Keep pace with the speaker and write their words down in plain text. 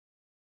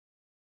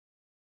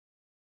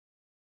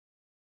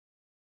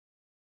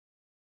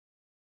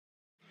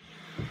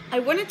I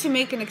wanted to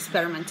make an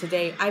experiment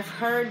today. I've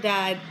heard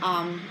that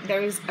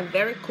there is a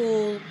very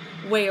cool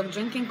way of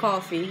drinking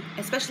coffee,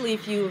 especially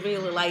if you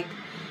really like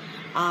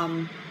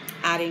um,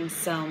 adding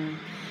some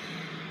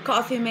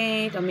coffee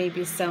mate or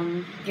maybe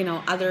some,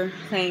 other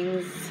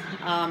things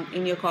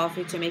in your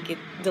coffee to make it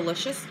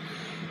delicious.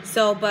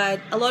 So, but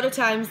a lot of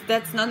times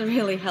that's not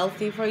really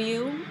healthy for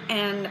you.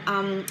 And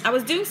I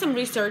was doing some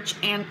research,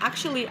 and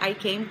actually I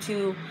came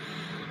to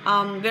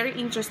very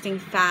interesting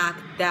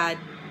fact that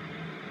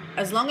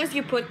as long as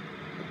you put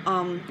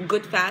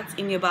good fats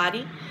in your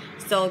body,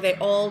 so they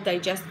all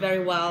digest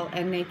very well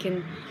and they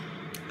can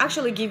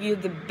actually give you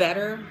the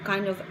better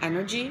kind of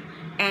energy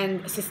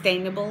and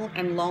sustainable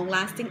and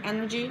long-lasting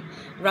energy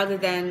rather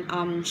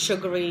than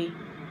sugary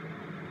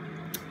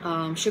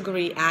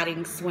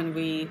addings when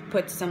we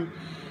put some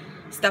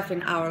stuff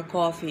in our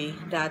coffee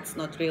that's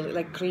not really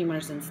like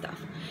creamers and stuff.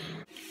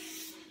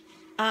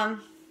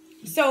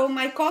 So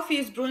my coffee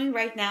is brewing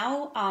right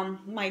now,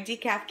 my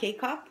decaf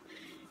K-cup,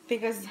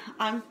 because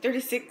I'm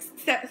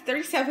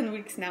 37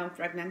 weeks now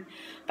pregnant.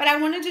 But I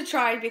wanted to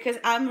try it because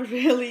I'm a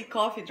really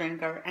coffee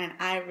drinker and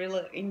I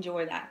really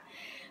enjoy that.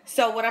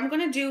 So what I'm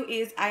going to do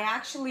is I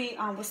actually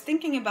was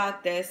thinking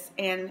about this,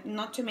 and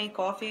not to make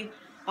coffee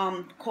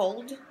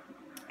cold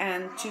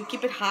and to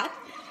keep it hot.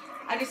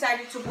 I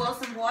decided to boil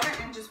some water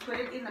and just put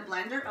it in the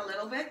blender a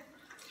little bit.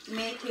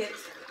 Make the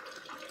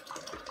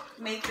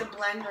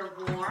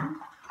blender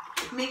warm.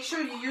 Make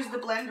sure you use the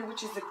blender,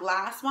 which is the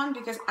glass one,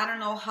 because I don't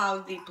know how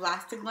the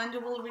plastic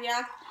blender will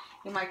react.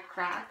 It might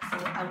crack, so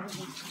I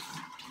wouldn't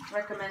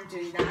recommend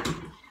doing that.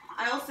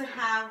 I also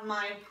have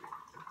my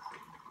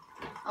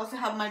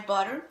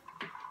butter.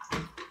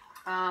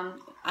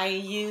 I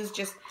use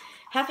just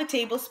half a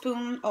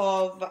tablespoon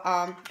of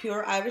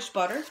pure Irish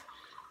butter.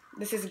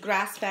 This is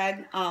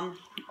grass-fed,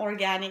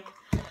 organic,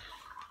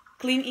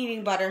 clean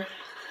eating butter.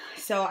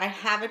 So I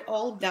have it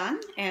all done,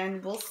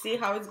 and we'll see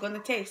how it's going to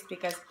taste,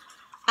 because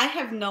I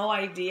have no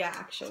idea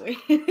actually.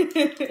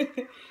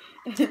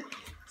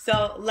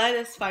 So let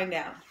us find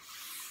out.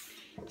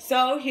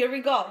 So here we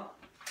go.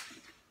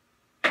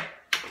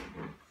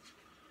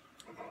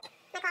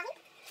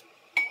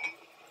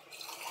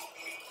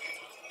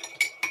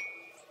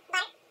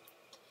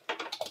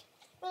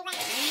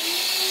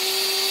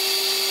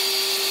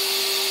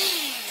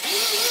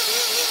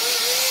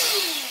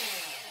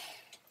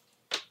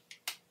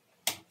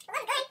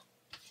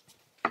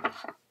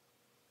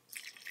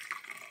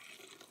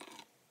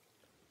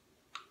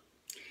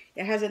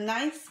 It has a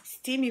nice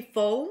steamy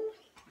foam.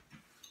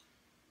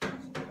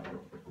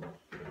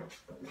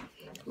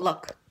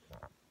 Look.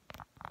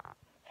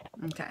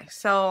 Okay,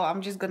 so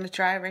I'm just gonna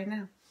try it right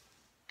now.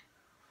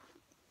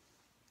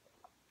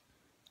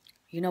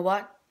 You know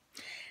what?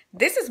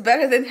 This is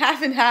better than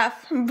half and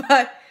half,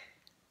 but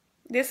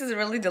this is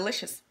really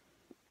delicious.